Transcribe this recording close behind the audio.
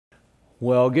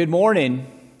Well, good morning.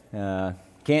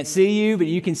 Can't see you, but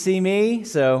you can see me.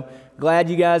 So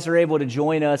glad you guys are able to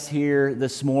join us here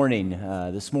this morning.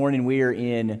 This morning we are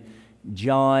in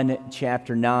John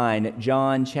chapter 9.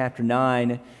 John chapter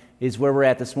 9 is where we're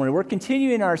at this morning. We're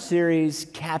continuing our series,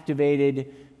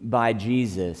 Captivated by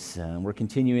Jesus. We're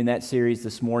continuing that series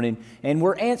this morning, and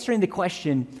we're answering the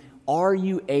question, are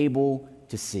you able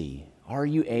to see? Are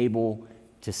you able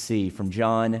to see? From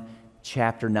John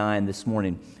chapter 9 this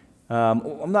morning. We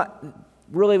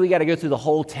got to go through the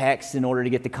whole text in order to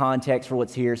get the context for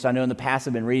what's here. So I know in the past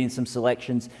I've been reading some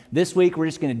selections. This week we're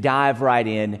just going to dive right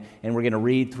in and we're going to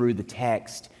read through the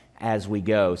text as we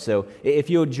go. So if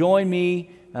you'll join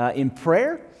me in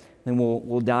prayer, then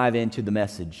we'll dive into the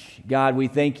message. God, we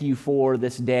thank you for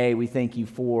this day. We thank you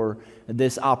for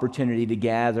this opportunity to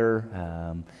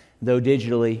gather, though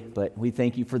digitally, but we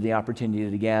thank you for the opportunity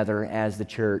to gather as the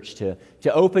church to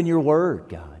open your word,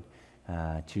 God.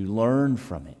 To learn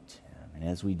from it. And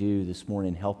as we do this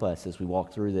morning, help us as we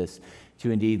walk through this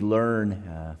to indeed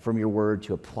learn from your word,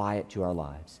 to apply it to our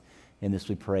lives. And this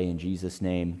we pray in Jesus'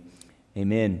 name.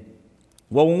 Amen.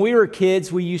 Well, when we were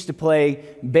kids, we used to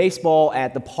play baseball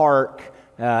at the park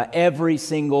every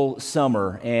single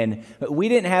summer. And we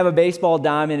didn't have a baseball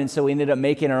diamond, and so we ended up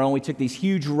making our own. We took these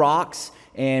huge rocks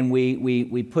and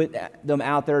we put them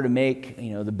out there to make,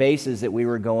 the bases that we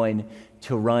were going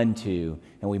to run to,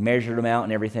 and we measured them out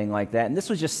and everything like that. And this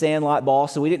was just sandlot ball,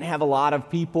 so we didn't have a lot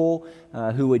of people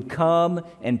who would come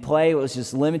and play. It was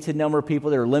just a limited number of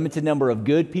people. There were a limited number of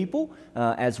good people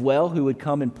as well who would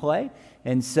come and play.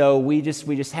 And so we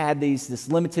just had this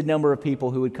limited number of people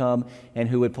who would come and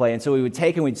who would play. And so we would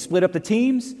take and we'd split up the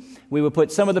teams. We would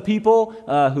put some of the people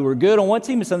who were good on one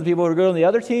team and some of the people who were good on the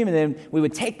other team, and then we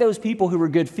would take those people who were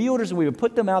good fielders and we would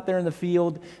put them out there in the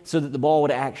field so that the ball would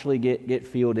actually get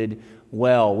fielded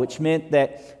well, which meant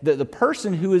that the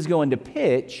person who was going to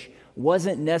pitch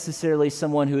wasn't necessarily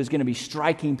someone who was going to be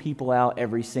striking people out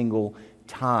every single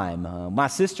time. My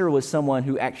sister was someone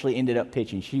who actually ended up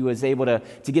pitching. She was able to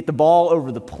get the ball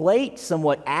over the plate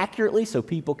somewhat accurately so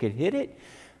people could hit it,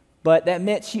 but that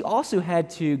meant she also had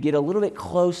to get a little bit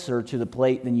closer to the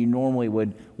plate than you normally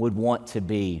would want to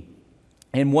be.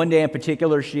 And one day in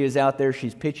particular, she is out there,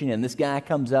 she's pitching, and this guy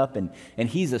comes up, and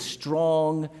he's a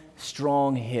strong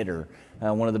hitter,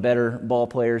 one of the better ball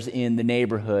players in the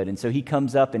neighborhood. And so he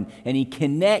comes up, and he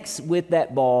connects with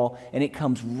that ball, and it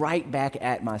comes right back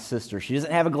at my sister. She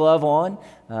doesn't have a glove on,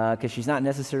 because she's not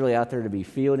necessarily out there to be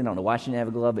fielding. I don't know why she didn't have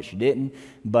a glove, but she didn't.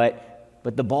 But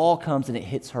the ball comes, and it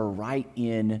hits her right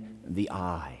in the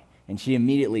eye, and she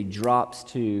immediately drops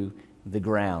to the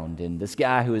ground. And this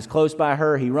guy who is close by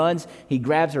her, he runs, he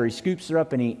grabs her, he scoops her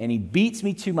up, and he beats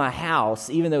me to my house,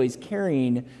 even though he's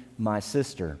carrying my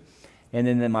sister. And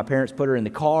then my parents put her in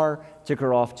the car, took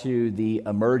her off to the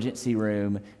emergency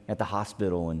room at the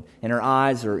hospital, and her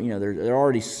eyes are, they're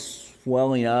already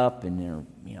swelling up, and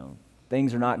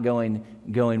things are not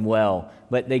going well.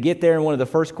 But they get there, and one of the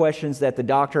first questions that the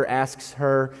doctor asks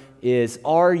her is,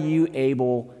 "Are you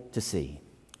able to see?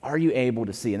 Are you able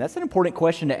to see?" And that's an important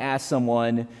question to ask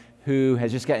someone who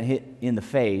has just gotten hit in the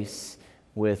face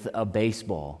with a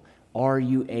baseball. Are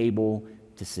you able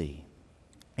to see?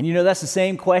 And that's the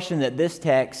same question that this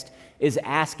text is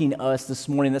asking us this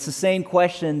morning. That's the same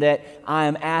question that I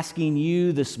am asking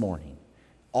you this morning.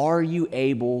 Are you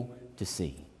able to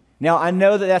see? Now, I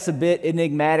know that that's a bit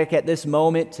enigmatic at this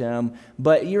moment,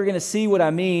 but you're going to see what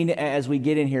I mean as we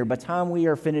get in here. By the time we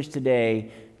are finished today,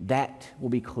 that will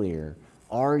be clear.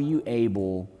 Are you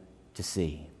able to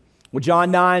see? Well,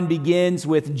 John 9 begins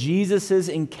with Jesus'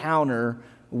 encounter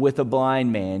with a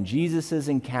blind man. Jesus'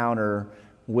 encounter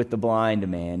with the blind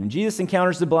man. And Jesus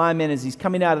encounters the blind man as he's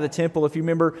coming out of the temple. If you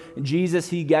remember Jesus,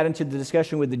 he got into the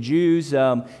discussion with the Jews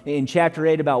in chapter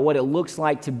 8 about what it looks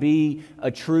like to be a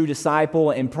true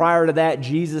disciple. And prior to that,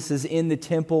 Jesus is in the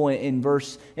temple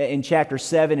in chapter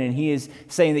 7, and he is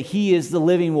saying that he is the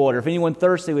living water. If anyone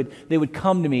thirsts, they would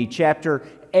come to me. Chapter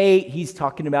 8, he's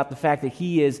talking about the fact that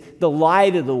he is the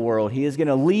light of the world. He is going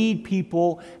to lead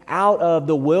people out of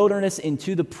the wilderness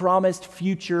into the promised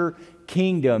future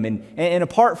kingdom. And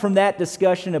apart from that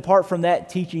discussion, apart from that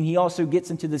teaching, he also gets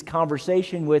into this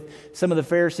conversation with some of the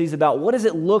Pharisees about what does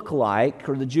it look like,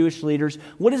 or the Jewish leaders,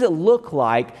 what does it look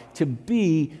like to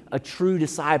be a true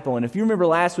disciple? And if you remember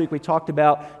last week, we talked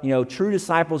about, true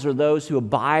disciples are those who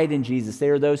abide in Jesus. They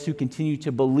are those who continue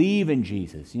to believe in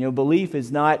Jesus. Belief is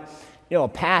not a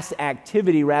past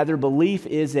activity. Rather, belief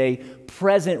is a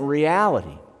present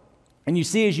reality. And you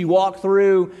see as you walk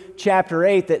through chapter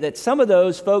 8 that some of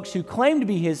those folks who claim to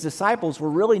be his disciples were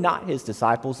really not his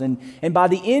disciples. And by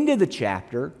the end of the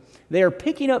chapter, they are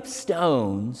picking up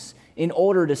stones in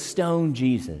order to stone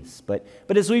Jesus. But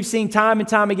as we've seen time and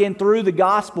time again through the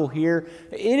gospel here,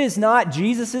 it is not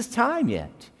Jesus' time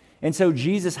yet. And so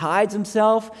Jesus hides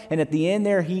himself, and at the end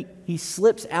there, he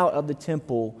slips out of the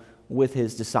temple with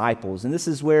his disciples. And this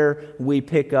is where we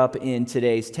pick up in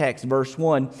today's text. Verse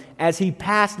 1, as he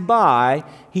passed by,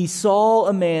 he saw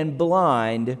a man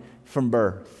blind from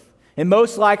birth. And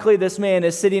most likely this man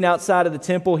is sitting outside of the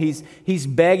temple. He's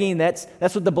begging. That's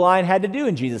what the blind had to do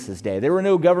in Jesus' day. There were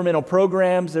no governmental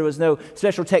programs. There was no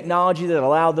special technology that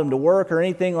allowed them to work or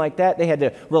anything like that. They had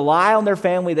to rely on their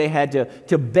family. They had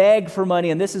to beg for money.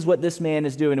 And this is what this man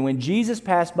is doing. And when Jesus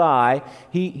passed by,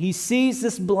 he sees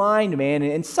this blind man.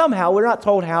 And somehow, we're not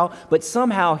told how, but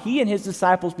somehow he and his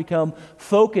disciples become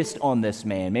focused on this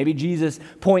man. Maybe Jesus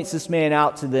points this man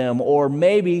out to them. Or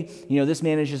maybe, this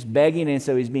man is just begging, and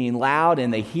so he's being loud,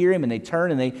 and they hear him, and they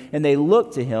turn, and they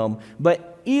look to him.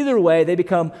 But either way, they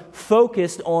become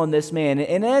focused on this man.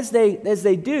 And as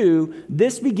they do,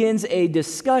 this begins a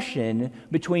discussion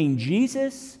between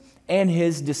Jesus and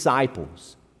his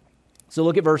disciples. So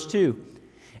look at verse 2.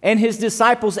 And his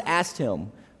disciples asked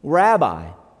him, Rabbi,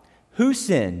 who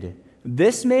sinned,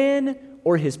 this man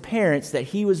or his parents, that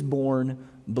he was born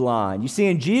blind? You see,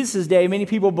 in Jesus' day, many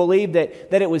people believed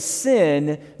that it was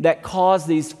sin that caused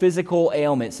these physical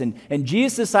ailments. And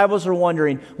Jesus' disciples are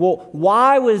wondering, well,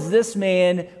 why was this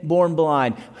man born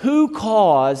blind? Who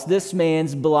caused this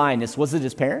man's blindness? Was it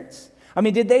his parents? I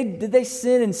mean, did they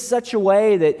sin in such a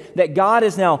way that God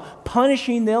is now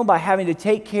punishing them by having to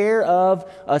take care of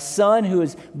a son who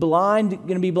is blind,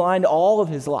 going to be blind all of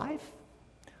his life?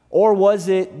 Or was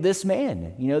it this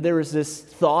man? There was this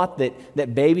thought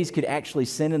that babies could actually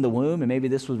sin in the womb, and maybe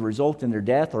this would result in their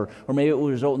death, or maybe it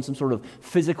would result in some sort of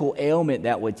physical ailment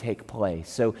that would take place.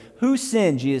 So who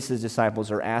sinned, Jesus'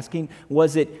 disciples are asking?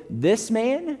 Was it this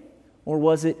man, or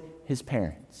was it his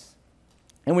parents?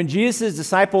 And when Jesus'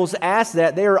 disciples asked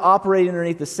that, they are operating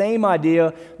underneath the same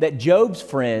idea that Job's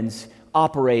friends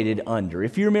operated under.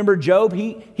 If you remember Job,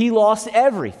 he lost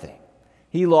everything.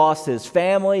 He lost his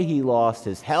family, he lost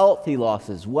his health, he lost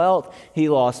his wealth, he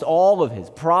lost all of his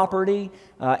property,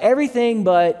 everything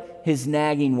but his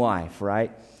nagging wife, right?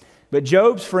 But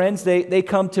Job's friends, they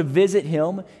come to visit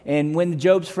him, and when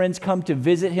Job's friends come to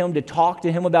visit him, to talk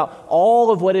to him about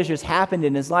all of what has just happened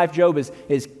in his life, Job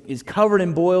is covered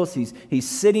in boils, he's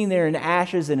sitting there in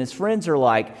ashes, and his friends are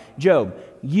like, Job,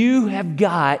 you have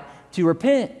got to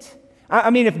repent. I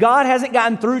mean, if God hasn't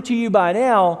gotten through to you by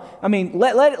now, I mean,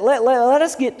 let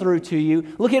us get through to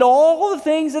you. Look at all the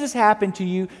things that has happened to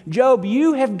you. Job,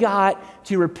 you have got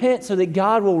to repent so that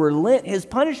God will relent his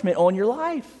punishment on your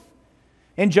life.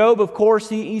 And Job, of course,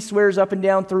 he swears up and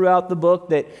down throughout the book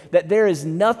that there is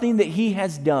nothing that he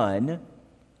has done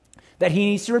that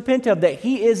he needs to repent of, that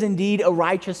he is indeed a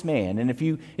righteous man. And if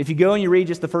you go and you read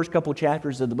just the first couple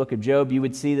chapters of the book of Job, you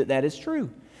would see that is true.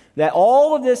 That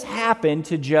all of this happened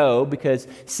to Job because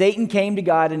Satan came to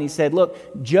God and he said,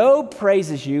 look, Job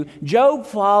praises you, Job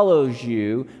follows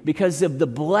you because of the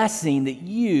blessing that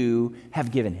you have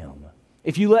given him.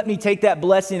 If you let me take that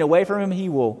blessing away from him, he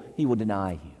will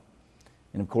deny you.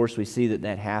 And of course we see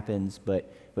that happens,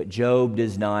 but Job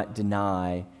does not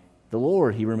deny the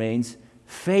Lord. He remains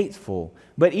faithful.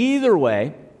 But either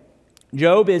way,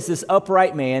 Job is this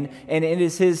upright man, and it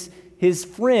is his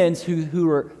friends who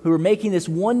are making this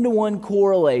one-to-one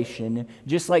correlation,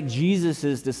 just like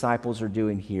Jesus' disciples are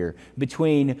doing here,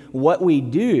 between what we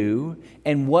do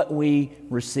and what we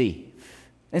receive.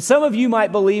 And some of you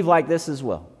might believe like this as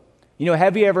well.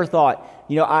 Have you ever thought,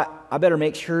 I better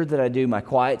make sure that I do my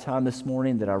quiet time this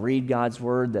morning, that I read God's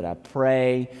Word, that I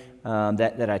pray,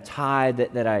 that I tithe,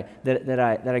 that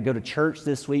I go to church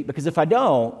this week, because if I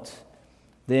don't,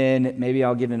 then maybe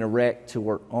I'll get in a wreck to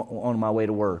work on my way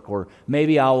to work, or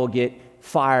maybe I will get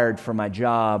fired from my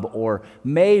job, or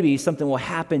maybe something will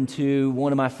happen to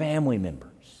one of my family members.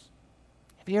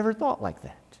 Have you ever thought like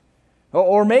that?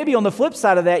 Or maybe on the flip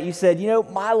side of that, you said,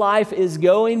 my life is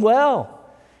going well.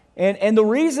 And the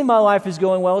reason my life is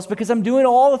going well is because I'm doing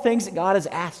all the things that God has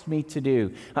asked me to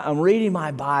do. I'm reading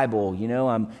my Bible,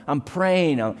 I'm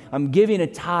praying, I'm giving a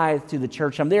tithe to the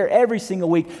church. I'm there every single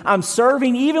week. I'm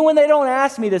serving even when they don't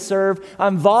ask me to serve.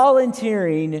 I'm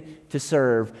volunteering to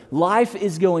serve. Life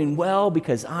is going well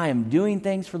because I am doing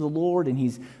things for the Lord and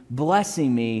He's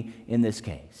blessing me in this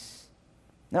case.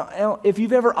 Now, if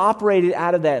you've ever operated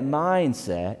out of that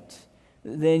mindset,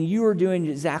 then you are doing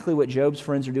exactly what Job's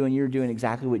friends are doing. You're doing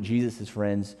exactly what Jesus'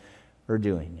 friends are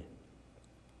doing.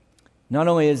 Not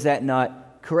only is that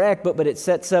not correct, but it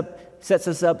sets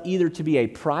us up either to be a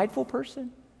prideful person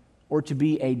or to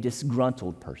be a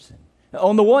disgruntled person.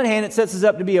 On the one hand, it sets us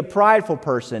up to be a prideful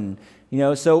person.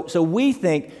 So we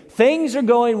think things are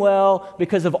going well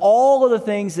because of all of the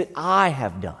things that I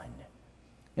have done.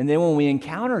 And then when we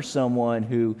encounter someone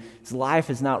whose life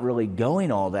is not really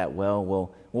going all that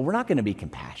well, we're not going to be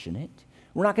compassionate.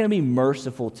 We're not going to be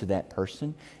merciful to that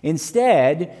person.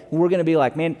 Instead, we're going to be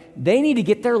like, man, they need to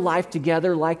get their life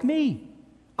together like me.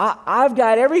 I've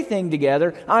got everything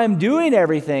together. I'm doing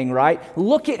everything right.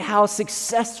 Look at how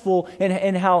successful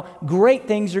and how great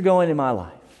things are going in my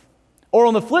life. Or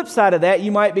on the flip side of that,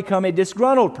 you might become a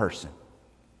disgruntled person.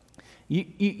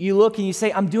 You look and you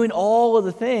say, I'm doing all of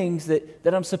the things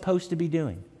that I'm supposed to be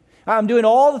doing. I'm doing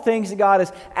all the things that God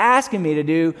is asking me to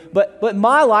do, but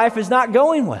my life is not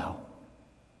going well.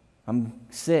 I'm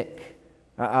sick.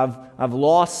 I've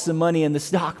lost some money in the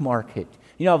stock market.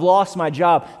 I've lost my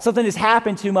job. Something has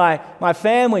happened to my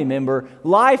family member.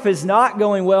 Life is not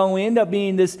going well, and we end up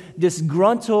being this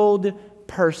disgruntled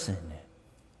person.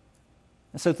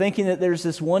 And so thinking that there's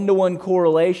this one-to-one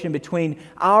correlation between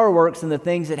our works and the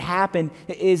things that happen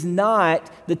is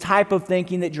not the type of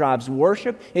thinking that drives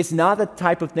worship. It's not the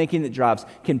type of thinking that drives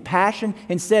compassion.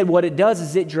 Instead, what it does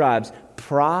is it drives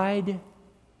pride,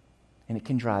 and it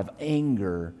can drive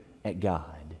anger at God.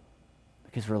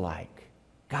 Because we're like,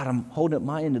 God, I'm holding up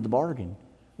my end of the bargain.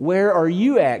 Where are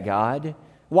you at, God?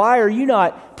 Why are you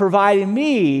not providing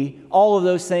me all of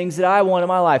those things that I want in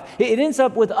my life? It ends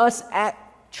up with us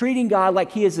treating God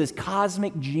like He is this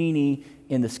cosmic genie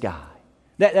in the sky.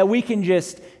 That we can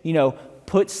just,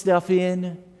 put stuff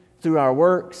in through our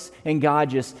works, and God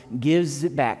just gives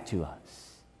it back to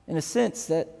us. In a sense,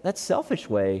 that's a selfish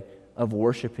way of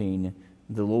worshiping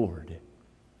the Lord.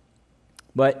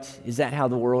 But is that how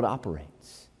the world operates?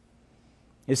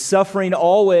 Is suffering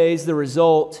always the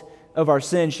result of our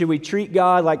sin? Should we treat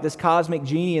God like this cosmic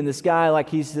genie in the sky, like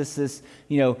He's just this,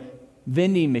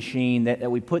 vending machine that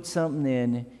we put something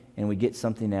in and we get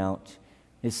something out?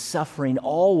 Is suffering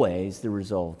always the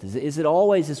result? Is it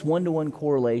always this one-to-one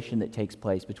correlation that takes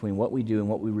place between what we do and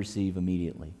what we receive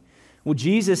immediately? Well,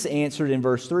 Jesus answered in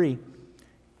verse 3,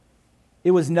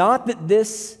 "It was not that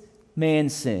this man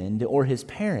sinned or his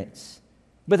parents,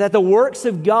 but that the works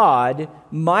of God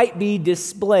might be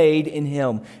displayed in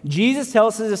him." Jesus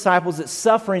tells his disciples that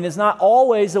suffering is not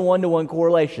always a one-to-one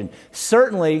correlation.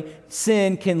 Certainly,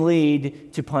 sin can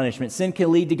lead to punishment. Sin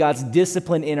can lead to God's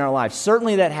discipline in our lives.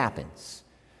 Certainly that happens.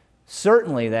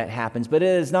 But it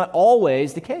is not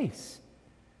always the case.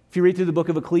 If you read through the book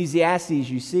of Ecclesiastes,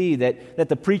 you see that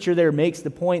the preacher there makes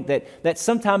the point that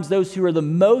sometimes those who are the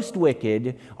most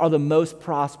wicked are the most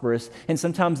prosperous, and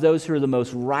sometimes those who are the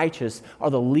most righteous are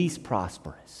the least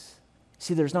prosperous.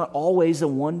 See, there's not always a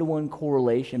one-to-one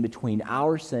correlation between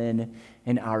our sin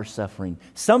and our suffering.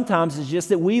 Sometimes it's just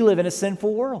that we live in a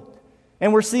sinful world,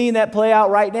 and we're seeing that play out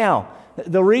right now.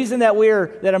 The reason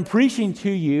that I'm preaching to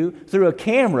you through a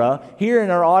camera here in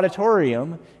our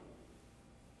auditorium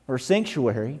or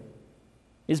sanctuary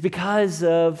is because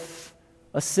of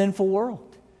a sinful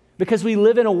world. Because we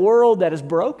live in a world that is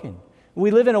broken.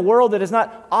 We live in a world that is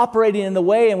not operating in the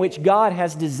way in which God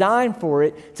has designed for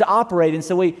it to operate. And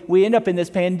so we end up in this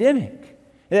pandemic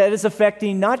that is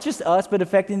affecting not just us, but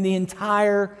affecting the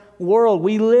entire world.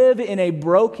 We live in a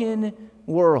broken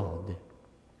world.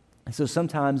 And so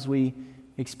sometimes we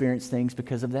experience things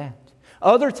because of that.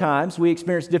 Other times, we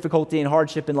experience difficulty and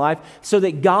hardship in life so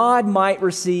that God might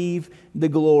receive the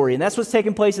glory. And that's what's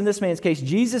taking place in this man's case.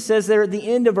 Jesus says there at the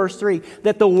end of verse 3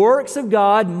 that the works of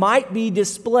God might be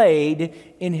displayed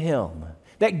in him,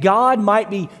 that God might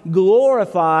be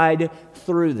glorified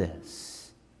through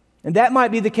this. And that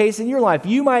might be the case in your life.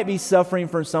 You might be suffering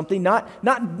from something,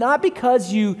 not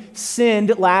because you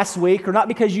sinned last week or not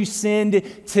because you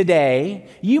sinned today.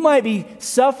 You might be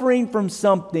suffering from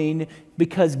something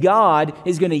because God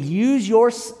is going to use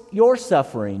your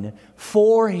suffering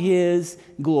for His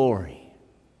glory.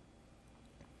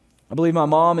 I believe my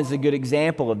mom is a good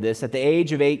example of this. At the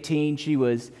age of 18, she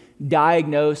was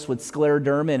diagnosed with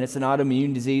scleroderma, and it's an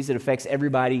autoimmune disease that affects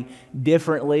everybody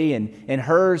differently, and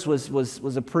hers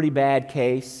was a pretty bad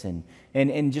case,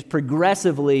 and just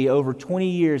progressively over 20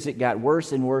 years it got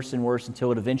worse and worse and worse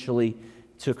until it eventually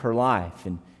took her life.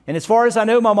 And as far as I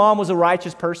know, my mom was a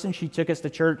righteous person. She took us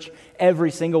to church every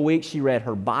single week. She read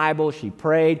her Bible. She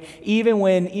prayed. Even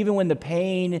when the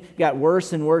pain got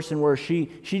worse and worse and worse, she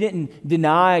didn't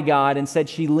deny God. Instead,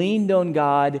 she leaned on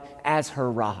God as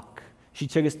her rock. She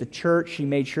took us to church. She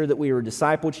made sure that we were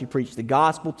discipled. She preached the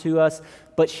gospel to us.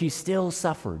 But she still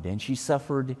suffered, and she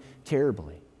suffered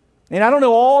terribly. And I don't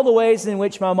know all the ways in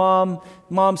which my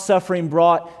mom's suffering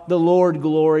brought the Lord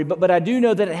glory, but I do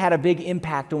know that it had a big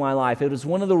impact on my life. It was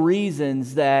one of the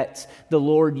reasons that the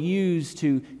Lord used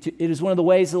it is one of the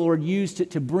ways the Lord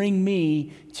used to bring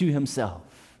me to himself.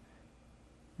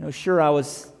 Sure, I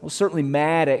was certainly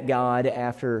mad at God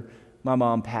after my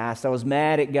mom passed. I was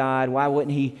mad at God. Why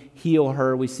wouldn't he heal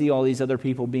her? We see all these other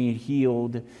people being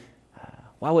healed.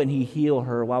 Why wouldn't he heal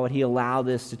her? Why would he allow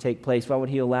this to take place? Why would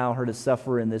he allow her to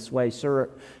suffer in this way?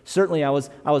 Certainly I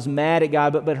was mad at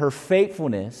God, but her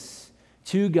faithfulness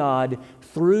to God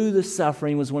through the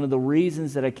suffering was one of the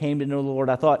reasons that I came to know the Lord.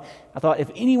 I thought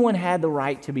if anyone had the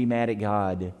right to be mad at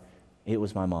God, it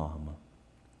was my mom.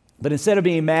 But instead of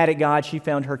being mad at God, she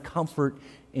found her comfort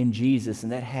in Jesus,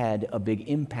 and that had a big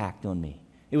impact on me.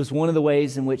 It was one of the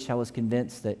ways in which I was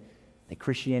convinced that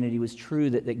Christianity was true,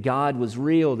 that God was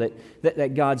real,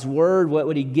 that God's word,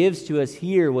 what he gives to us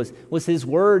here was his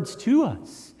words to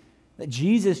us, that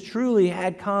Jesus truly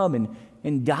had come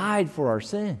and died for our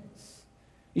sins.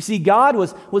 You see, God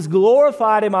was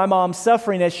glorified in my mom's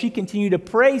suffering as she continued to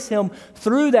praise him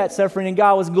through that suffering, and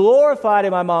God was glorified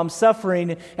in my mom's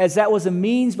suffering as that was a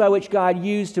means by which God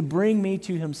used to bring me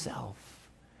to himself,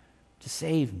 to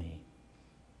save me.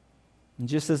 And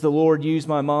just as the Lord used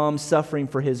my mom's suffering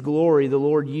for his glory, the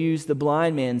Lord used the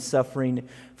blind man's suffering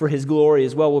for his glory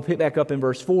as well. We'll pick back up in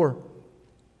verse 4.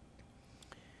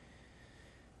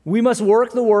 We must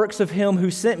work the works of him who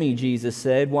sent me, Jesus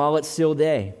said, while it's still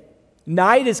day.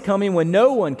 Night is coming when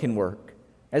no one can work.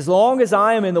 As long as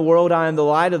I am in the world, I am the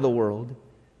light of the world.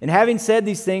 And having said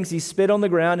these things, he spit on the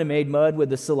ground and made mud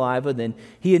with the saliva. Then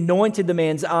he anointed the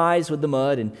man's eyes with the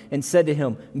mud and said to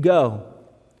him, "Go,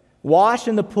 wash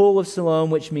in the pool of Siloam,"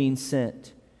 which means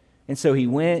sent. And so he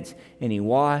went and he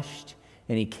washed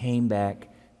and he came back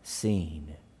seeing.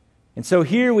 And so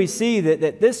here we see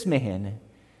that this man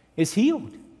is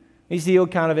healed. He's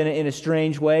healed kind of in a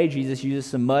strange way. Jesus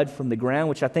uses some mud from the ground,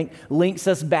 which I think links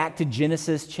us back to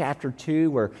Genesis chapter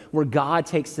 2, where God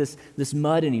takes this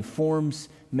mud and he forms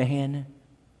man.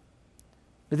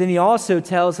 But then he also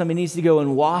tells him he needs to go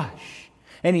and wash.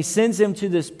 And he sends him to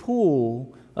this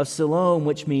pool of Siloam,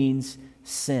 which means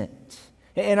sent.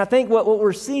 And I think what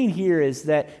we're seeing here is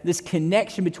that this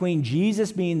connection between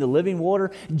Jesus being the living water,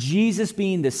 Jesus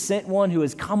being the sent one who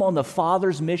has come on the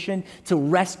Father's mission to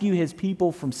rescue his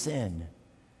people from sin.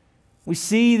 We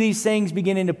see these things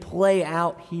beginning to play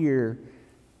out here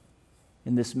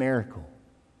in this miracle.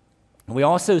 And we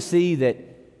also see that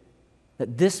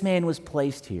this man was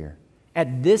placed here.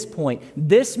 At this point,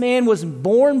 this man was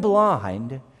born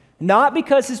blind, not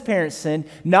because his parents sinned,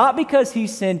 not because he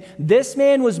sinned. This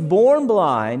man was born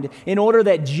blind in order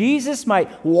that Jesus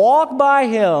might walk by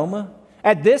him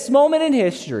at this moment in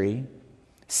history,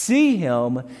 see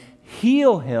him,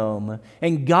 heal him,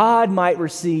 and God might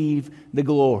receive the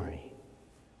glory.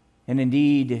 And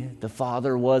indeed, the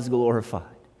Father was glorified.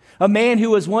 A man who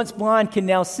was once blind can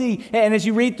now see. And as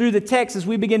you read through the text, as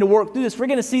we begin to work through this, we're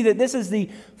going to see that this is the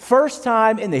first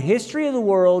time in the history of the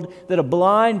world that a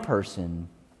blind person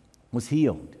was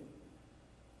healed.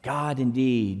 God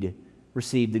indeed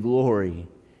received the glory.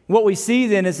 What we see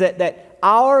then is that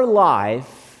our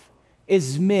life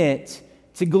is meant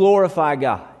to glorify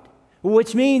God,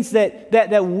 which means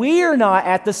that we are not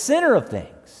at the center of things.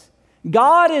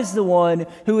 God is the one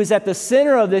who is at the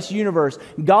center of this universe.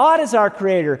 God is our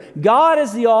creator. God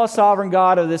is the all-sovereign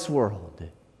God of this world.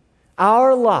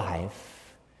 Our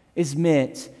life is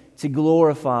meant to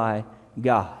glorify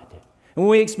God. And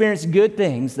when we experience good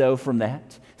things, though, from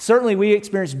that, certainly we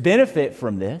experience benefit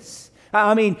from this.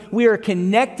 I mean, we are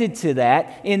connected to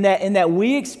that in that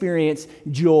we experience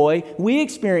joy, we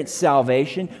experience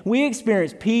salvation, we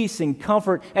experience peace and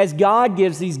comfort as God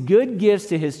gives these good gifts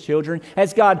to his children,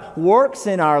 as God works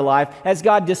in our life, as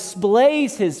God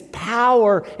displays his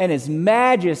power and his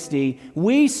majesty.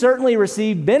 We certainly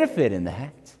receive benefit in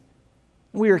that.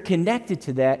 We are connected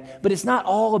to that, but it's not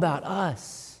all about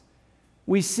us.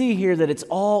 We see here that it's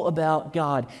all about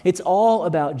God. It's all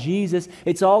about Jesus.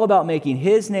 It's all about making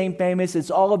his name famous. It's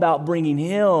all about bringing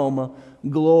him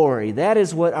glory. That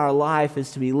is what our life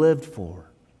is to be lived for.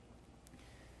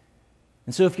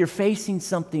 And so if you're facing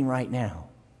something right now,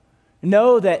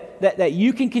 know that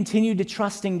you can continue to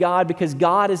trust in God because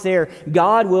God is there.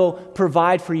 God will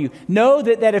provide for you. Know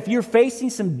that if you're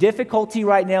facing some difficulty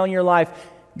right now in your life,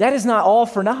 that is not all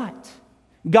for naught.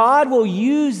 God will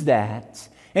use that.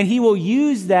 And he will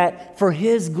use that for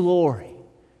his glory.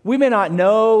 We may not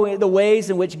know the ways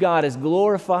in which God is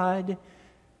glorified,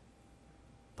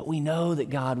 but we know that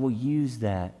God will use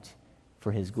that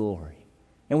for his glory.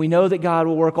 And we know that God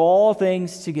will work all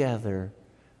things together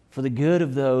for the good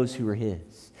of those who are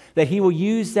his. that He will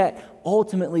use that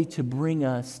ultimately to bring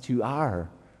us to our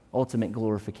ultimate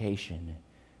glorification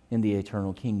in the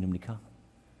eternal kingdom to come.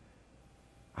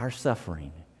 Our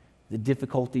suffering, the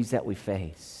difficulties that we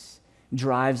face,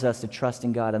 drives us to trust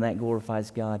in God, and that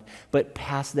glorifies God. But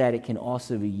past that, it can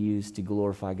also be used to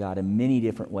glorify God in many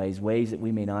different ways, ways that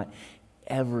we may not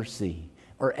ever see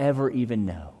or ever even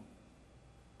know.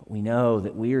 But we know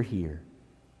that we are here,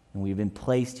 and we've been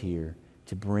placed here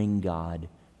to bring God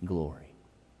glory.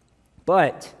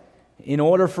 But in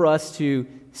order for us to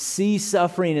see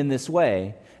suffering in this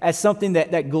way as something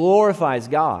that glorifies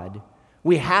God,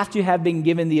 we have to have been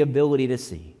given the ability to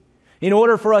see. In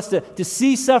order for us to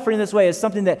see suffering in this way as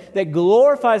something that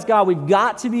glorifies God, we've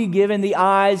got to be given the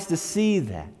eyes to see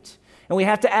that. And we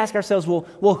have to ask ourselves,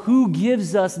 well, who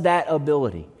gives us that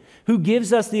ability? Who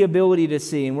gives us the ability to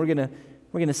see? And we're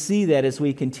going to see that as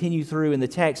we continue through in the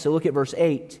text. So look at verse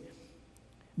 8.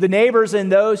 The neighbors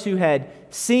and those who had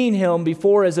seen him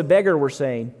before as a beggar were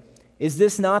saying, "Is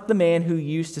this not the man who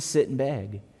used to sit and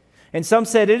beg?" And some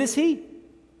said, "It is he."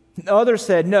 Others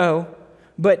said, "No,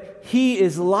 but he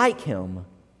is like him."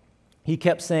 He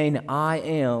kept saying, "I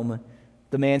am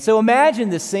the man." So imagine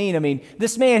this scene. I mean,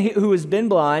 this man who has been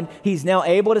blind, he's now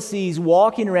able to see, he's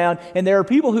walking around, and there are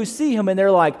people who see him and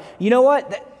they're like, you know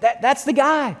what? That's the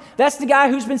guy. That's the guy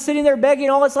who's been sitting there begging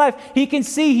all his life. He can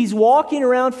see, he's walking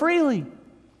around freely.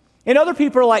 And other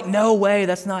people are like, no way,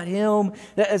 that's not him.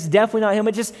 That's definitely not him.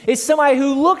 It's somebody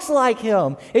who looks like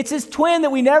him. It's his twin that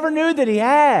we never knew that he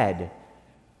had.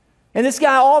 And this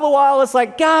guy all the while is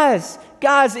like, guys,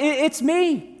 it's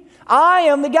me. I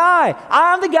am the guy.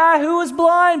 I'm the guy who was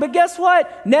blind, but guess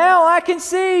what? Now I can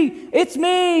see. It's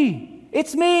me.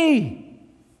 It's me.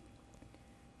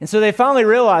 And so they finally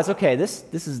realized, okay, this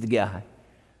is the guy.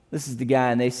 This is the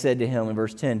guy. And they said to him in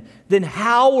verse 10, "Then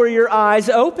how were your eyes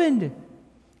opened?"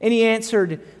 And he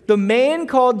answered, "The man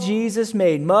called Jesus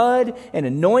made mud and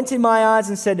anointed my eyes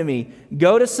and said to me,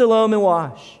 'Go to Siloam and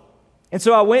wash.' And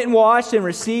so I went and washed and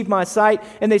received my sight."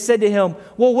 And they said to him,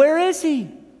 "Well, where is he?"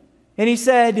 And he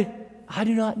said, "I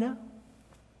do not know."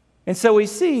 And so we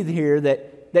see here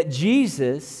that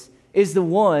Jesus is the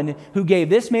one who gave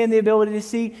this man the ability to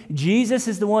see. Jesus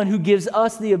is the one who gives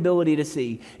us the ability to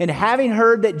see. And having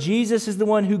heard that Jesus is the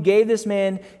one who gave this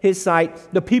man his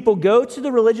sight, the people go to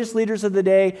the religious leaders of the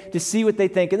day to see what they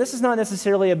think. And this is not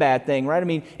necessarily a bad thing, right? I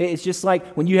mean, it's just like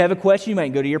when you have a question, you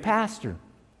might go to your pastor.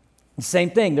 Same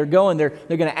thing. They're going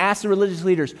to ask the religious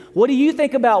leaders, "What do you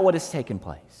think about what has taken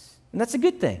place?" And that's a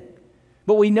good thing.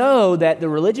 But we know that the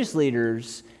religious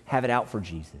leaders have it out for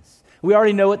Jesus. We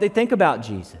already know what they think about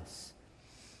Jesus.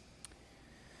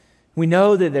 We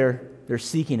know that they're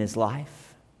seeking his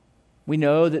life. We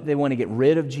know that they want to get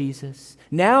rid of Jesus.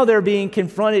 Now they're being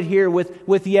confronted here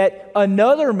with yet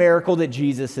another miracle that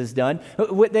Jesus has done.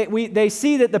 They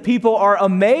see that the people are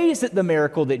amazed at the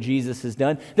miracle that Jesus has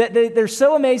done, that they're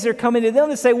so amazed they're coming to them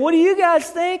to say, "What do you guys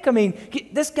think? I mean,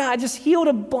 this guy just healed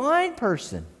a blind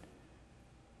person.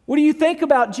 What do you think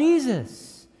about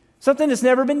Jesus? Something that's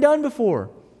never been done before."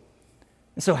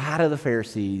 And so how do the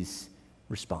Pharisees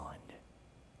respond?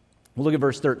 We'll look at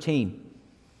verse 13.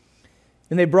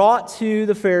 "And they brought to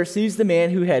the Pharisees the man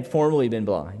who had formerly been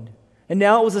blind. And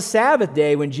now it was a Sabbath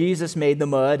day when Jesus made the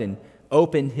mud and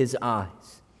opened his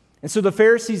eyes. And so the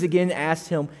Pharisees again asked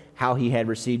him how he had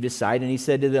received his sight. And he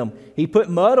said to them, 'He put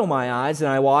mud on my eyes, and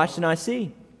I washed, and I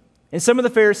see.' And some of the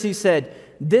Pharisees said,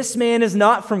 'This man is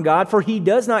not from God, for he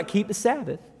does not keep the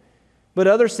Sabbath.' But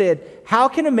others said, 'How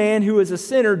can a man who is a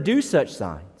sinner do such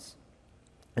signs?'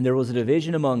 And there was a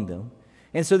division among them.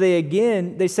 And so they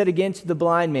said again to the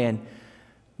blind man,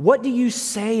 'What do you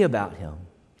say about him,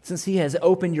 since he has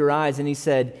opened your eyes?' And he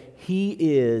said, 'He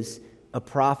is a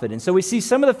prophet.'" And so we see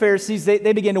some of the Pharisees,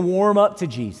 they begin to warm up to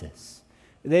Jesus.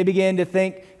 They begin to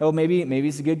think, oh, maybe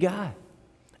he's a good guy.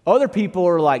 Other people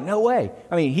are like, no way.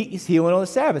 I mean, he's healing on the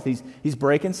Sabbath. He's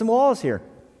breaking some laws here.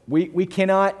 We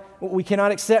cannot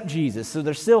accept Jesus. So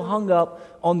they're still hung up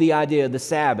on the idea of the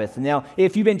Sabbath. Now,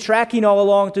 if you've been tracking all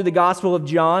along through the Gospel of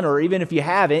John, or even if you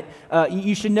haven't,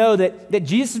 you should know that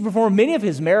Jesus performed many of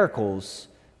his miracles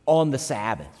on the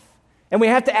Sabbath. And we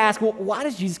have to ask, well, why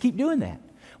does Jesus keep doing that?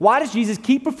 Why does Jesus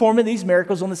keep performing these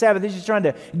miracles on the Sabbath? Is he just trying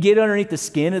to get underneath the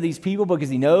skin of these people because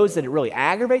he knows that it really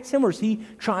aggravates him, or is he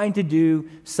trying to do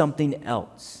something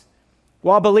else?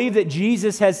 Well, I believe that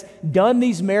Jesus has done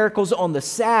these miracles on the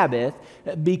Sabbath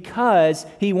because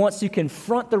he wants to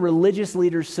confront the religious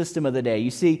leaders' system of the day. You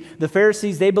see, the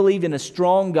Pharisees, they believed in a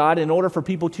strong God. In order for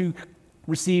people to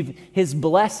receive his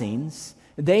blessings,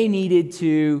 they needed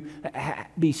to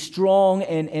be strong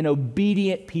and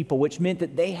obedient people, which meant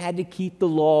that they had to keep the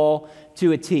law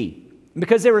to a T.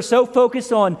 Because they were so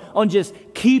focused on just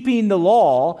keeping the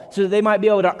law so that they might be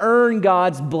able to earn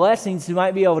God's blessings, they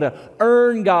might be able to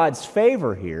earn God's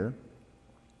favor here,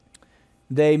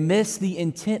 they missed the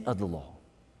intent of the law.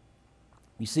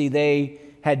 You see, they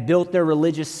had built their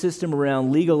religious system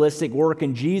around legalistic work,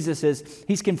 and Jesus, as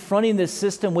he's confronting this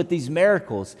system with these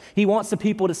miracles, he wants the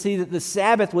people to see that the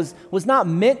Sabbath was not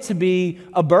meant to be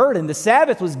a burden. The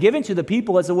Sabbath was given to the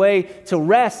people as a way to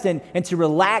rest and to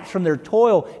relax from their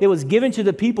toil. It was given to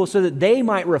the people so that they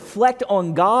might reflect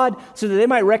on God, so that they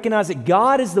might recognize that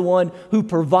God is the one who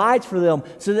provides for them,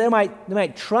 so that they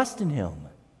might trust in Him.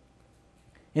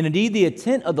 And indeed, the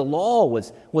intent of the law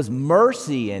was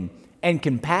mercy and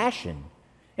compassion.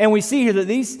 And we see here that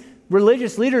these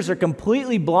religious leaders are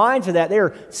completely blind to that. They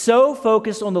are so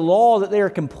focused on the law that they are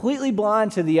completely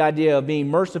blind to the idea of being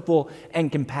merciful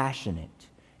and compassionate.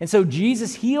 And so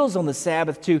Jesus heals on the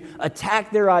Sabbath to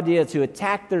attack their idea, to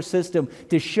attack their system,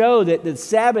 to show that the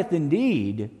Sabbath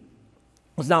indeed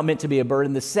was not meant to be a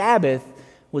burden. The Sabbath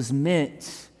was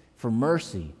meant for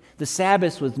mercy. The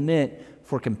Sabbath was meant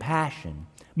for compassion.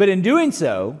 But in doing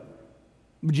so,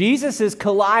 Jesus is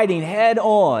colliding head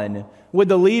on with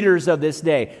the leaders of this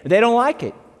day. They don't like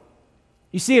it.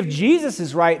 You see, if Jesus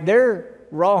is right, they're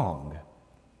wrong.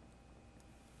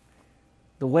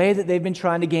 The way that they've been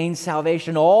trying to gain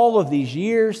salvation all of these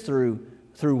years through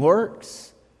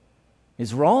works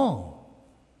is wrong.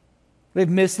 They've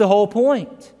missed the whole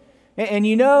point. And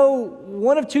you know,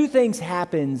 one of two things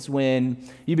happens when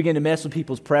you begin to mess with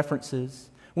people's preferences,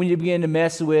 when you begin to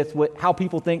mess with how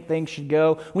people think things should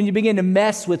go, when you begin to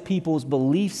mess with people's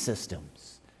belief systems.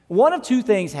 One of two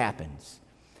things happens.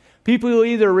 People will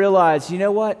either realize, you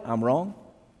know what, I'm wrong.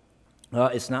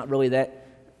 It's not really that,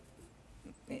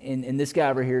 and this guy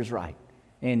over here is right.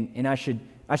 And I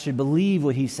should believe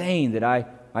what he's saying that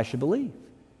I should believe.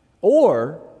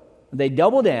 Or they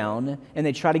double down and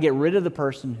they try to get rid of the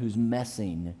person who's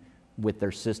messing with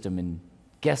their system. And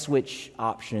guess which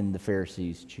option the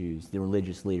Pharisees choose, the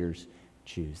religious leaders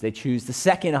choose? They choose the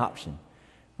second option,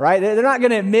 right? They're not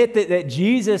going to admit that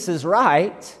Jesus is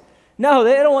right. No,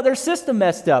 they don't want their system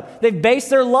messed up. They've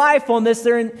based their life on this.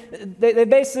 They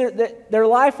base their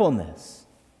life on this.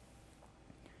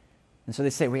 And so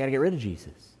they say, we got to get rid of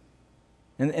Jesus.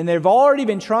 And they've already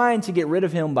been trying to get rid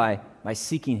of him by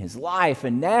seeking his life.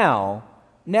 And now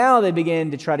they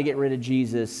begin to try to get rid of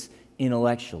Jesus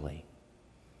intellectually.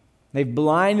 They've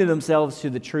blinded themselves to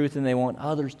the truth, and they want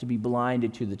others to be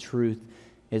blinded to the truth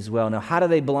as well. Now, how do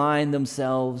they blind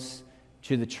themselves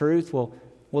to the truth? Well,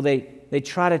 they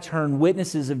try to turn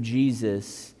witnesses of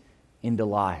Jesus into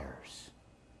liars.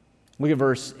 Look at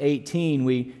verse 18.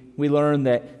 We learn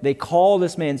that they call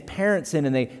this man's parents in,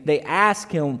 and they ask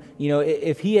him,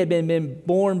 if he had been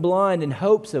born blind in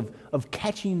hopes of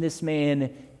catching this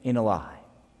man in a lie.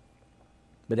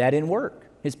 But that didn't work.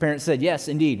 His parents said, yes,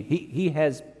 indeed,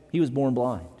 he was born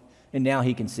blind, and now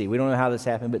he can see. We don't know how this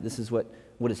happened, but this is what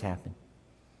has happened.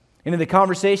 And in the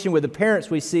conversation with the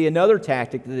parents, we see another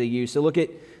tactic that they use. So look at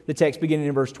the text beginning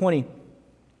in verse 20.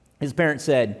 His parents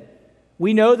said,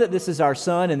 we know that this is our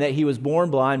son and that he was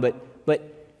born blind, but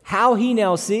how he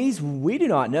now sees, we do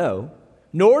not know,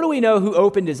 nor do we know who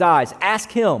opened his eyes.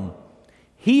 Ask him.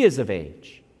 He is of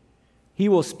age. He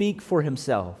will speak for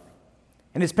himself.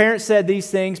 And his parents said these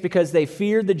things because they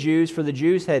feared the Jews, for the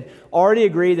Jews had already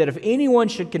agreed that if anyone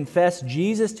should confess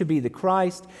Jesus to be the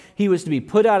Christ, he was to be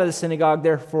put out of the synagogue.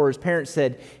 Therefore, his parents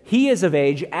said, he is of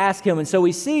age, ask him. And so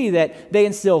we see that they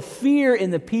instill fear in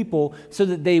the people so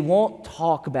that they won't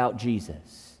talk about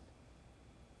Jesus.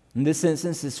 In this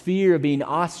instance, this fear of being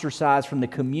ostracized from the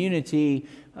community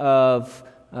of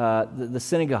the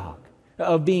synagogue,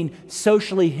 of being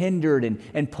socially hindered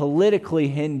and politically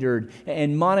hindered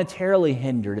and monetarily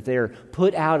hindered if they're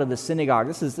put out of the synagogue.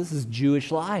 This is Jewish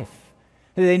life.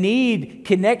 They need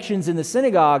connections in the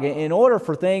synagogue in order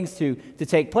for things to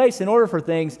take place, in order for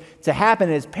things to happen.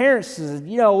 As parents,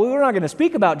 we're not going to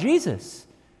speak about Jesus.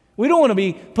 We don't want to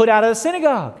be put out of the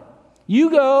synagogue. You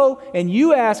go and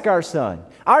you ask our son.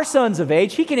 Our son's of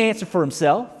age. He can answer for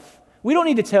himself. We don't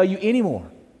need to tell you anymore.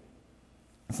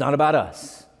 It's not about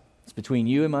us. It's between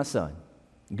you and my son.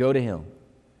 Go to him.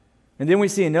 And then we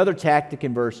see another tactic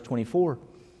in verse 24.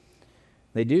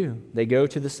 They do. They go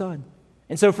to the son.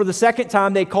 And so for the second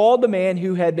time, they called the man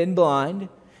who had been blind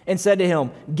and said to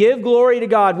him, give glory to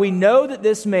God. We know that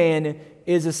this man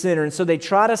is a sinner. And so they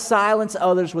try to silence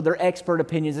others with their expert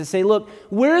opinions. They say, look,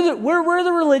 we're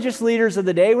the religious leaders of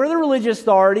the day. We're the religious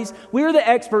authorities. We're the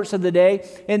experts of the day.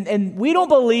 And we don't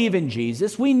believe in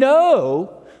Jesus. We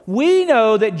know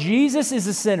that Jesus is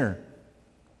a sinner.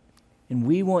 And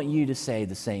we want you to say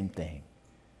the same thing.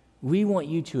 We want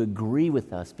you to agree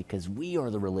with us because we are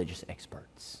the religious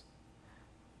experts.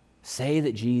 Say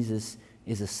that Jesus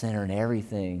is a sinner and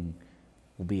everything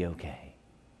will be okay.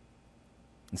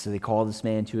 And so they call this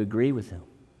man to agree with him.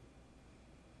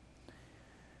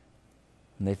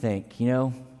 And they think,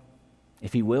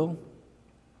 if he will,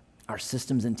 our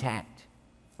system's intact.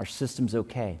 Our system's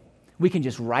okay. We can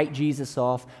just write Jesus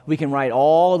off. We can write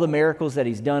all the miracles that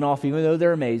he's done off, even though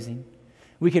they're amazing.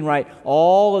 We can write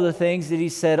all of the things that he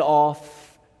said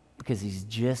off because he's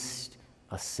just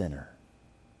a sinner.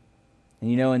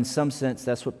 And in some sense,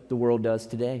 that's what the world does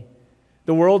today.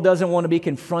 The world doesn't want to be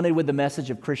confronted with the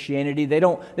message of Christianity. They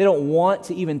don't want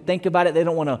to even think about it. They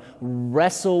don't want to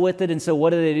wrestle with it. And so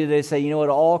what do? They say,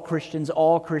 all Christians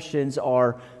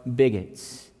are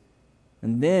bigots.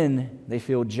 And then they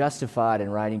feel justified in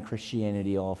writing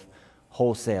Christianity off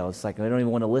wholesale. It's like they don't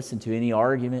even want to listen to any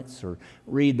arguments or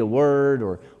read the Word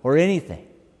or anything.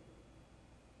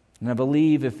 And I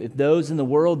believe if those in the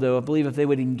world, though, if they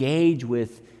would engage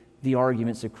with the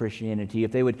arguments of Christianity,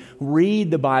 if they would read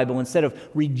the Bible instead of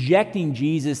rejecting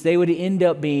Jesus, they would end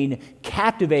up being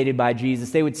captivated by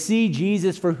Jesus. They would see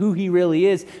Jesus for who he really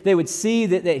is. They would see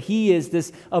that he is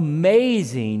this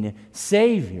amazing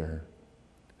Savior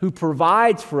who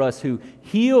provides for us, who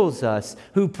heals us,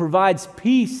 who provides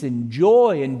peace and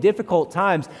joy in difficult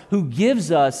times, who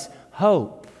gives us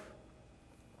hope.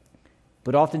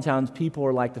 But oftentimes people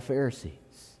are like the Pharisees.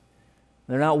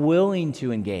 They're not willing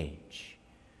to engage,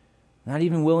 not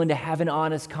even willing to have an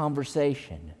honest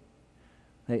conversation.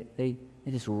 They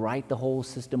just write the whole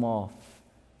system off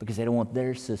because they don't want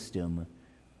their system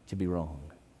to be wrong.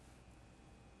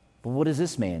 But what does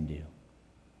this man do?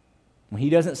 He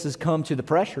doesn't succumb to the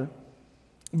pressure.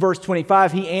 Verse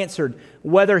 25, he answered,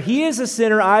 "Whether he is a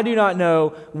sinner, I do not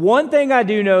know. One thing I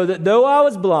do know, that though I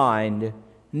was blind,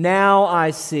 now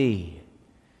I see."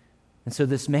 And so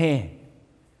this man,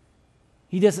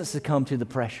 he doesn't succumb to the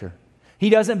pressure. He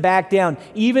doesn't back down.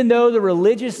 Even though the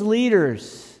religious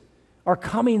leaders are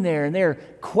coming there and they're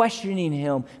questioning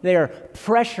him, they are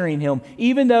pressuring him,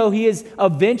 even though he is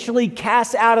eventually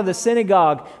cast out of the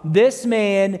synagogue, this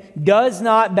man does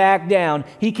not back down.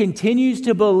 He continues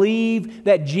to believe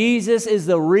that Jesus is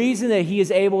the reason that he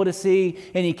is able to see,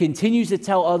 and he continues to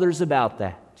tell others about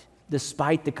that,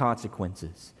 despite the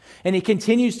consequences. And he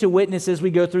continues to witness as we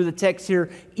go through the text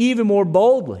here even more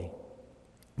boldly.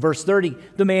 Verse 30,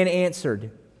 the man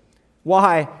answered,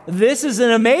 "Why, this is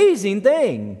an amazing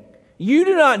thing. You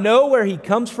do not know where he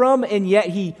comes from, and yet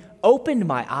he opened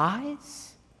my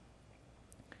eyes."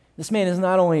 This man is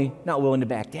not only not willing to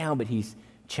back down, but he's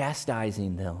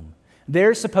chastising them.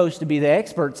 They're supposed to be the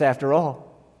experts after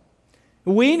all.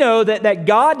 We know that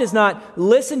God does not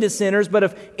listen to sinners, but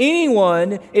if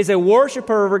anyone is a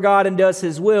worshiper of God and does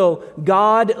his will,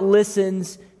 God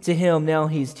listens to him. Now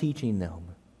he's teaching them.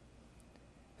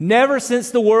 Never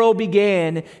since the world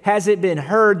began has it been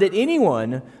heard that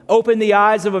anyone opened the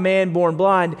eyes of a man born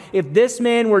blind. If this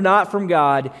man were not from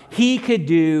God, he could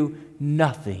do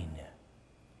nothing.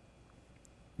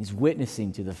 He's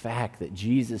witnessing to the fact that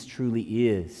Jesus truly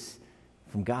is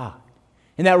from God.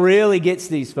 And that really gets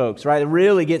these folks, right? It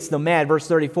really gets them mad. Verse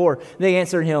 34, they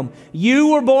answered him,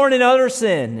 "You were born in utter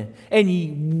sin,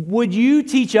 and would you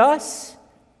teach us?"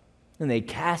 And they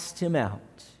cast him out.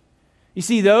 You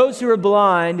see, those who are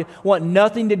blind want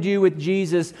nothing to do with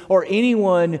Jesus or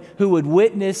anyone who would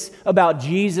witness about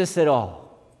Jesus at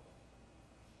all.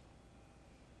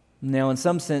 Now, in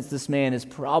some sense, this man is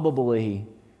probably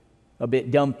a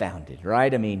bit dumbfounded,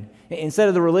 right? I mean, instead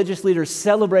of the religious leaders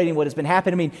celebrating what has been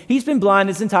happening, he's been blind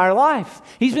his entire life.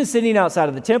 He's been sitting outside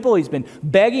of the temple. He's been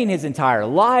begging his entire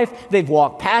life. They've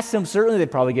walked past him, certainly. They've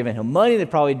probably given him money. They've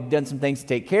probably done some things to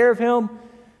take care of him.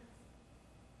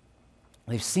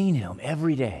 They've seen him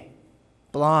every day,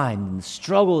 blind, and the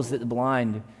struggles that the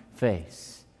blind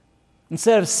face.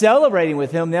 Instead of celebrating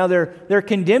with him, now they're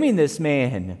condemning this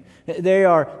man. They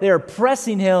are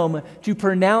pressing him to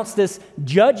pronounce this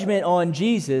judgment on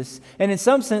Jesus. And in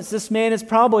some sense, this man is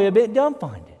probably a bit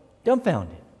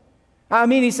dumbfounded. I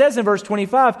mean, he says in verse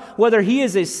 25, "Whether he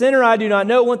is a sinner, I do not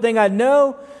know. One thing I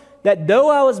know, that though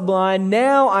I was blind,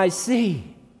 now I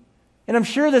see." And I'm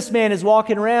sure this man is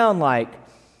walking around like,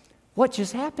 what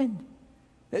just happened?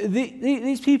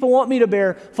 These people want me to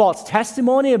bear false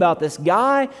testimony about this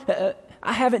guy.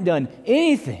 I haven't done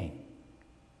anything.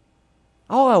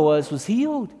 All I was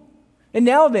healed. And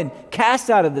now I've been cast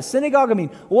out of the synagogue. I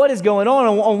mean, what is going on?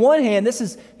 On one hand, this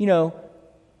is, the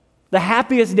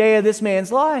happiest day of this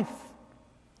man's life.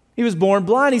 He was born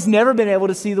blind. He's never been able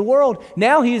to see the world.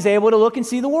 Now he is able to look and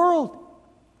see the world.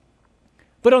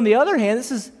 But on the other hand,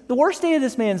 this is the worst day of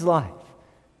this man's life.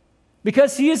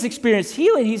 Because he has experienced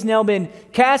healing, he's now been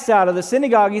cast out of the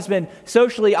synagogue. He's been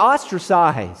socially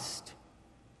ostracized.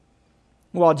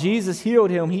 While Jesus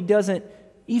healed him, he doesn't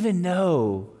even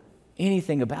know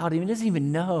anything about him. He doesn't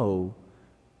even know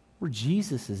where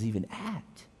Jesus is even at.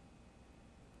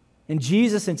 And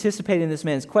Jesus, anticipating this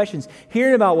man's questions,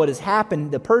 hearing about what has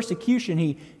happened, the persecution,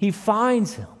 he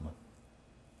finds him.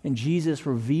 And Jesus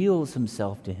reveals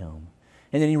himself to him.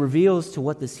 And then he reveals to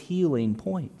what this healing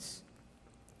points.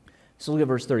 So look at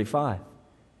verse 35.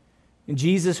 And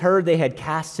Jesus heard they had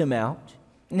cast him out.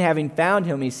 And having found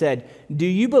him, he said, "Do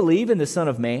you believe in the Son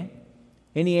of Man?"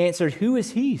 And he answered, "Who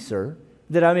is he, sir,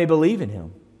 that I may believe in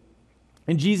him?"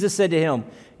 And Jesus said to him,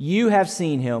 "You have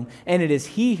seen him, and it is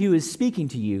he who is speaking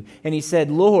to you." And he said,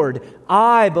 "Lord,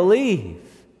 I believe."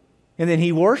 And then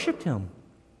he worshiped him.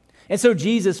 And so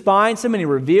Jesus finds him and he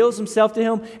reveals himself to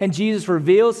him, and Jesus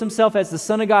reveals himself as the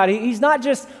Son of God. He's not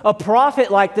just a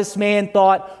prophet like this man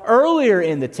thought earlier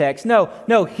in the text. No,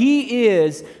 he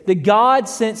is the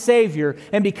God-sent Savior.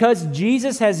 And because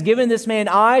Jesus has given this man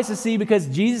eyes to see, because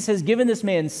Jesus has given this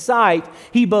man sight,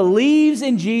 he believes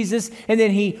in Jesus and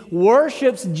then he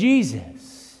worships Jesus.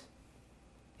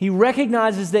 He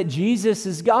recognizes that Jesus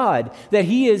is God, that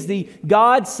he is the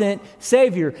God-sent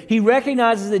Savior. He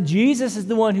recognizes that Jesus is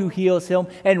the one who heals him,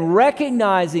 and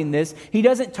recognizing this, he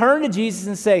doesn't turn to Jesus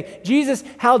and say, "Jesus,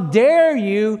 how dare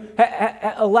you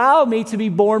allow me to be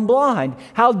born blind?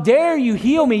 How dare you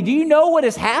heal me? Do you know what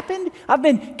has happened? I've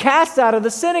been cast out of the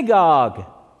synagogue."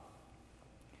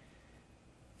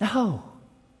 No,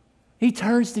 he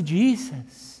turns to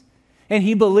Jesus, and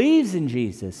he believes in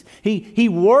Jesus. He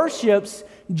worships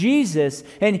Jesus,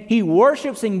 and he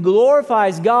worships and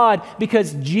glorifies God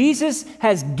because Jesus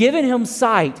has given him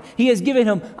sight. He has given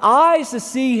him eyes to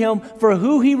see him for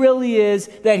who he really is,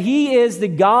 that he is the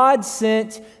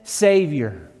God-sent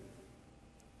Savior.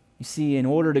 You see, in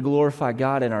order to glorify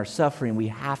God in our suffering, we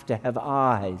have to have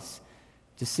eyes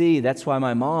to see. That's why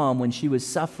my mom, when she was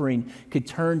suffering, could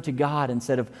turn to God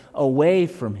instead of away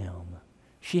from him.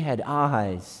 She had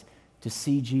eyes to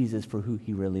see Jesus for who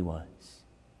he really was.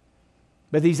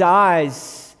 But these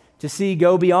eyes to see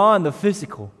go beyond the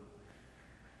physical.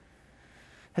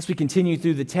 As we continue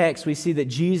through the text, we see that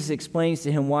Jesus explains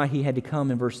to him why he had to come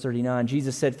in verse 39.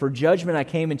 Jesus said, "For judgment I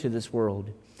came into this world,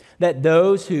 that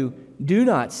those who do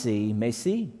not see may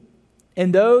see,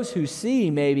 and those who see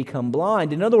may become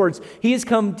blind." In other words, he has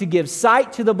come to give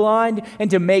sight to the blind and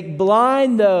to make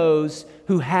blind those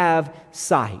who have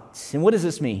sight. And what does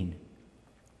this mean?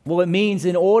 Well, it means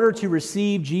in order to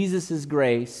receive Jesus'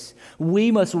 grace, we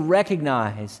must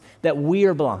recognize that we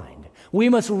are blind. We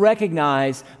must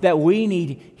recognize that we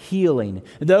need healing.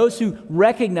 Those who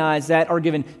recognize that are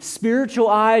given spiritual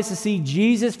eyes to see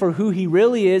Jesus for who he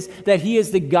really is, that he is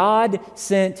the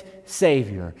God-sent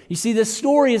Savior. You see, this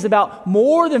story is about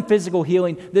more than physical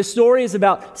healing. This story is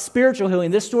about spiritual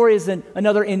healing. This story is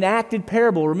another enacted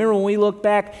parable. Remember when we looked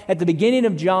back at the beginning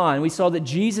of John, we saw that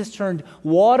Jesus turned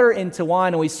water into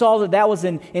wine, and we saw that that was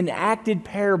an enacted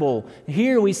parable.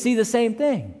 Here we see the same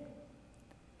thing,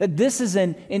 that this is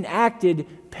an enacted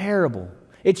parable.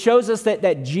 It shows us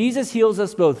that Jesus heals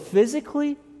us both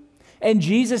physically and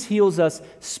Jesus heals us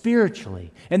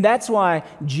spiritually. And that's why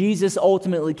Jesus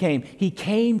ultimately came. He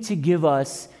came to give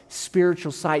us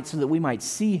spiritual sight so that we might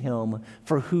see him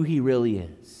for who he really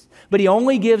is. But he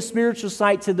only gives spiritual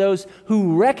sight to those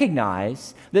who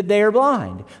recognize that they are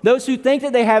blind. Those who think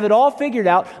that they have it all figured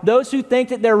out. Those who think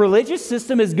that their religious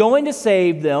system is going to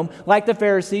save them, like the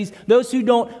Pharisees. Those who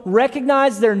don't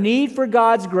recognize their need for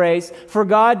God's grace, for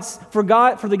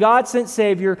the God-sent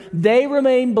Savior, they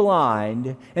remain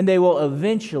blind, and they will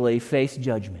eventually face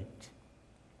judgment.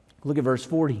 Look at verse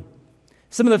 40.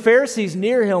 Some of the Pharisees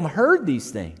near him heard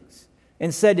these things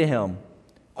and said to him,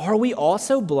 "Are we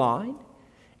also blind?"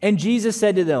 And Jesus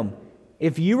said to them,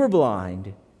 "If you were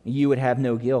blind, you would have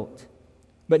no guilt.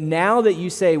 But now that you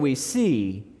say we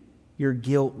see, your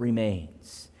guilt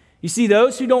remains." You see,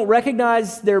 those who don't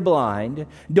recognize they're blind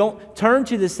don't turn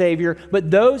to the Savior, but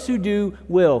those who do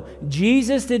will.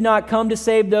 Jesus did not come to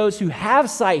save those who have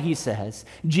sight, he says.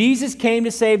 Jesus came to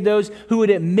save those who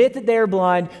would admit that they are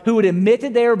blind, who would admit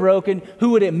that they are broken, who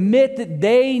would admit that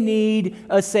they need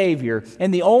a Savior.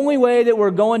 And the only way that we're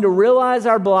going to realize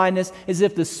our blindness is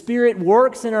if the Spirit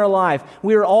works in our life.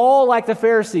 We are all like the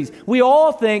Pharisees. We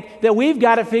all think that we've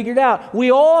got it figured out. We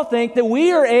all think that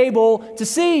we are able to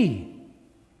see,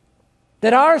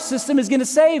 that our system is going to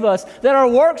save us, that our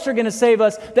works are going to save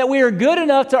us, that we are good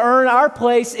enough to earn our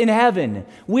place in heaven.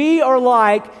 We are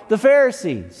like the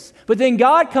Pharisees. But then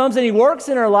God comes and he works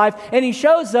in our life and he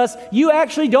shows us you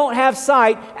actually don't have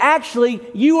sight. Actually,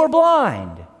 you are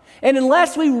blind. And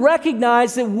unless we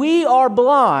recognize that we are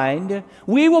blind,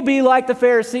 we will be like the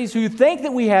Pharisees who think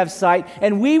that we have sight,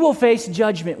 and we will face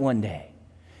judgment one day.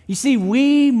 You see,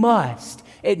 we must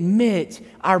admit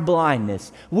our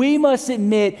blindness. We must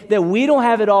admit that we don't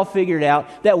have it all figured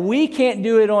out, that we can't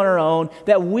do it on our own,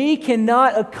 that we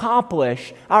cannot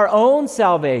accomplish our own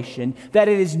salvation, that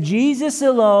it is Jesus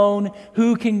alone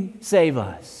who can save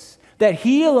us. That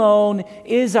He alone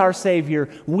is our Savior.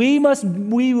 We must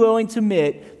be willing to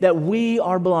admit that we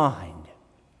are blind.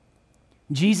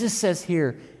 Jesus says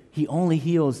here, He only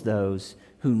heals those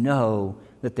who know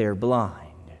that they're blind.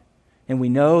 And we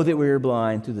know that we are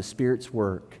blind through the Spirit's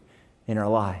work in our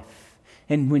life.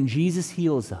 And when Jesus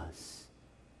heals us,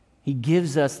 He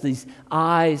gives us these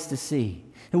eyes to see.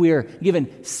 And we are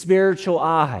given spiritual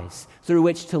eyes through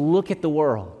which to look at the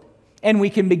world. And we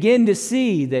can begin to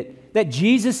see that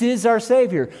Jesus is our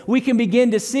Savior. We can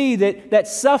begin to see that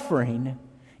suffering,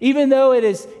 even though it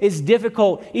is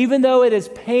difficult, even though it is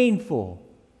painful,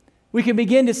 we can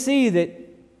begin to see that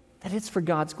it's for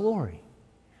God's glory.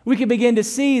 We can begin to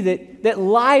see that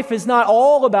life is not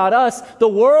all about us. The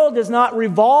world does not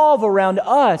revolve around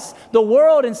us. The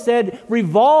world instead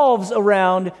revolves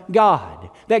around God.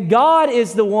 That God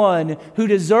is the one who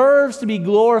deserves to be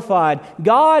glorified.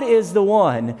 God is the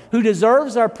one who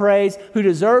deserves our praise, who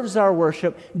deserves our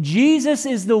worship. Jesus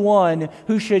is the one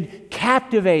who should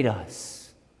captivate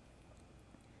us.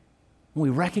 When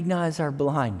we recognize our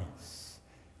blindness,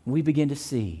 when we begin to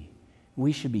see,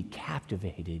 we should be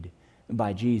captivated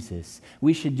by Jesus.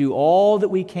 We should do all that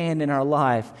we can in our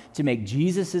life to make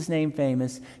Jesus' name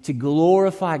famous, to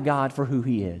glorify God for who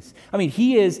He is. I mean,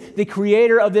 He is the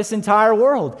creator of this entire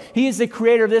world. He is the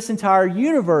creator of this entire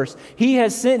universe. He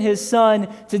has sent His Son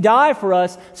to die for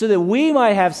us so that we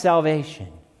might have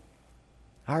salvation.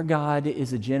 Our God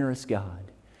is a generous God.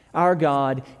 Our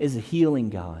God is a healing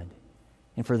God.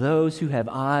 And for those who have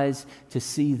eyes to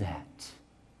see that,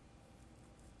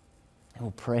 they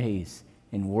will praise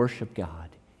and worship God,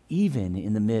 even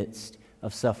in the midst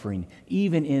of suffering,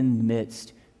 even in the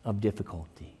midst of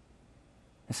difficulty.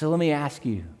 And so let me ask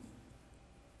you,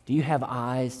 do you have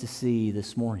eyes to see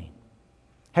this morning?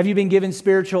 Have you been given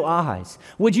spiritual eyes?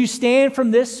 Would you stand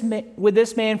with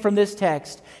this man from this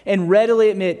text and readily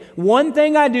admit, one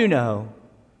thing I do know,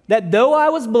 that though I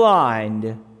was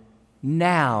blind,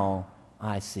 now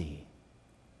I see?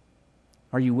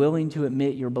 Are you willing to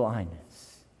admit your blindness?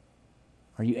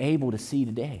 Are you able to see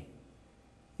today?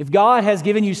 If God has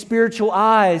given you spiritual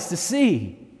eyes to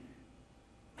see,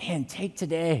 man, take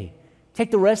today,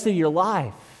 take the rest of your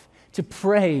life to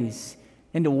praise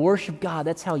and to worship God.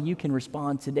 That's how you can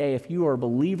respond today if you are a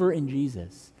believer in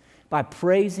Jesus. By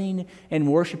praising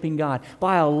and worshiping God,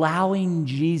 by allowing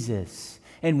Jesus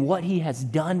and what He has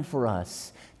done for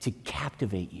us to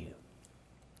captivate you,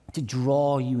 to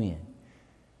draw you in,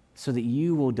 so that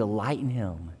you will delight in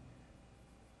Him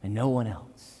and no one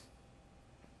else.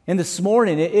 And this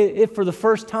morning, if for the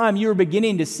first time you are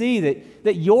beginning to see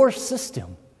that your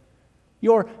system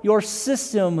is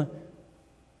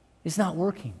not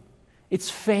working, it's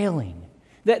failing,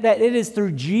 that it is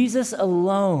through Jesus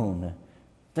alone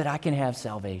that I can have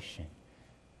salvation.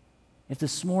 If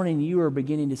this morning you are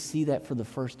beginning to see that for the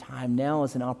first time, now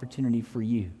is an opportunity for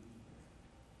you,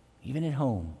 even at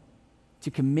home, to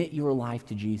commit your life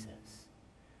to Jesus,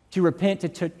 to repent,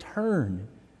 to turn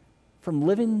from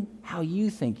living how you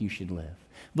think you should live,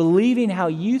 believing how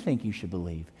you think you should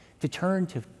believe, to turn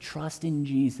to trust in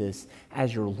Jesus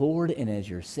as your Lord and as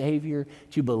your Savior,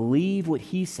 to believe what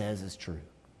He says is true,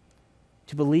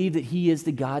 to believe that He is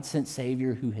the God-sent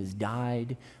Savior who has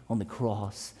died on the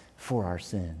cross for our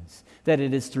sins, that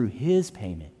it is through His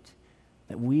payment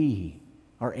that we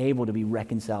are able to be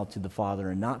reconciled to the Father,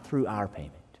 and not through our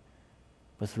payment,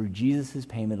 but through Jesus'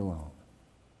 payment alone.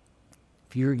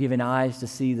 If you're given eyes to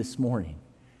see this morning,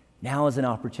 now is an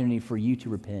opportunity for you to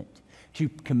repent, to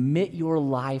commit your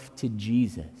life to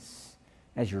Jesus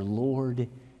as your Lord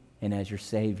and as your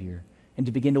Savior, and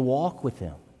to begin to walk with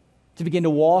Him,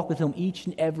 each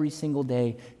and every single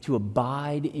day, to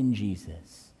abide in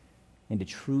Jesus and to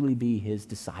truly be His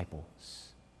disciples.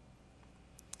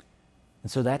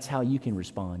 And so that's how you can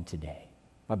respond today,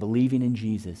 by believing in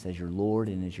Jesus as your Lord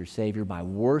and as your Savior, by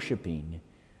worshiping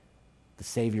the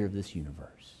Savior of this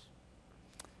universe.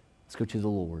 Let's go to the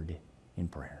Lord in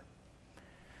prayer.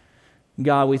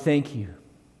 God, we thank You.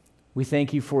 We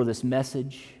thank You for this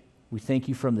message. We thank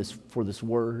You for this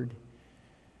word.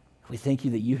 We thank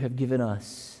You that You have given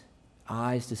us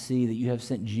eyes to see, that You have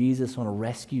sent Jesus on a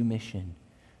rescue mission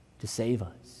to save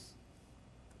us.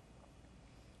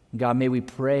 God, may we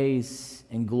praise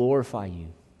and glorify You.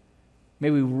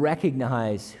 May we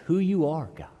recognize who You are,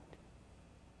 God.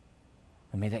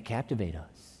 And may that captivate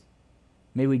us.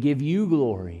 May we give you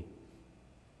glory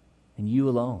and you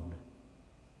alone.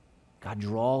 God,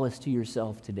 draw us to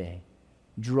yourself today.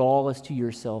 Draw us to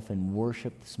yourself in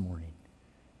worship this morning.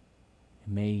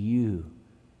 And may you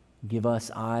give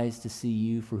us eyes to see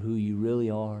you for who you really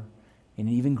are in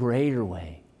an even greater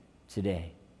way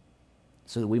today,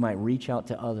 so that we might reach out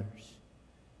to others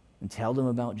and tell them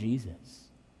about Jesus.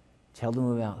 Tell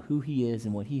them about who he is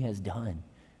and what he has done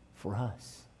for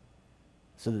us,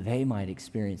 so that they might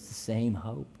experience the same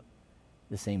hope,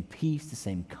 the same peace, the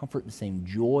same comfort, the same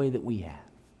joy that we have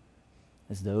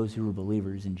as those who are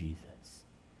believers in Jesus.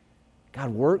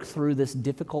 God, work through this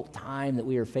difficult time that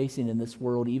we are facing in this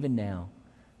world even now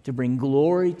to bring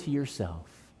glory to yourself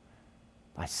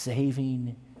by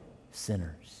saving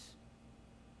sinners.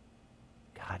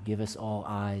 God, give us all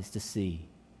eyes to see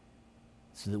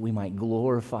so that we might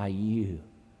glorify you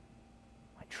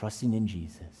by trusting in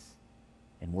Jesus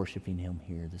and worshiping him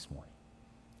here this morning.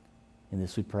 And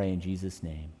this we pray in Jesus'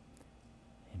 name.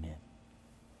 Amen.